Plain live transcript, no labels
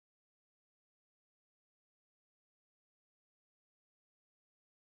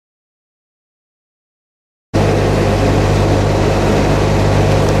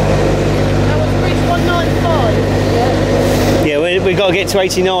get to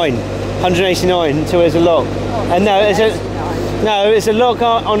 89, 189 until there's a lock. And no, there's a lock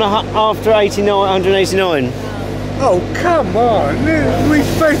on after 89, 189. Oh, come on.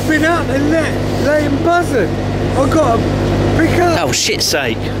 We've both been out there letting buzzing. I've got to pick up. Oh, shit's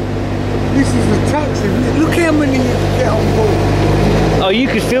sake. This is a taxi. Look how many you can get on board. Oh, you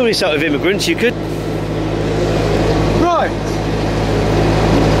could fill this up with immigrants, you could. Right.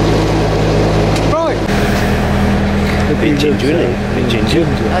 Right. A bit ginger, isn't he? A bit ginger.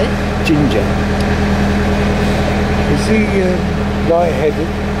 Ginger. Is he light-headed?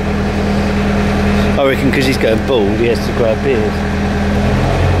 I reckon because he's going bald, he has to grow a beard.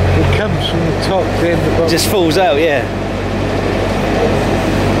 It comes from the top, then the bottom. Just falls out, yeah.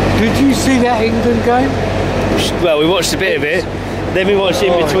 Did you see that England game? Well, we watched a bit of it, then we watched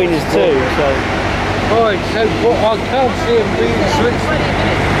in between us too, so... Alright, so I can't see him being switched.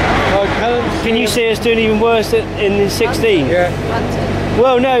 I can't see. Can you see us doing even worse in the 16? Yeah.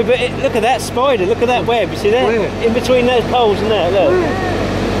 Well, no, but look at that spider, look at that web, you see that? Where? In between those poles and that, look.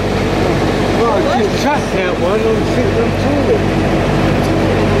 Well, I just tracked that one on sitting on toilet.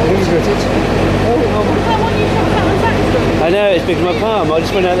 I know, it's because of my palm, I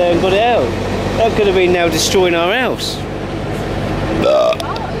just went out there and got it out. That could have been now destroying our house.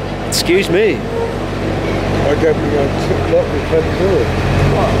 Excuse me. I don't think I took lock the front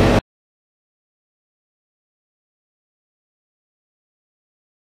door.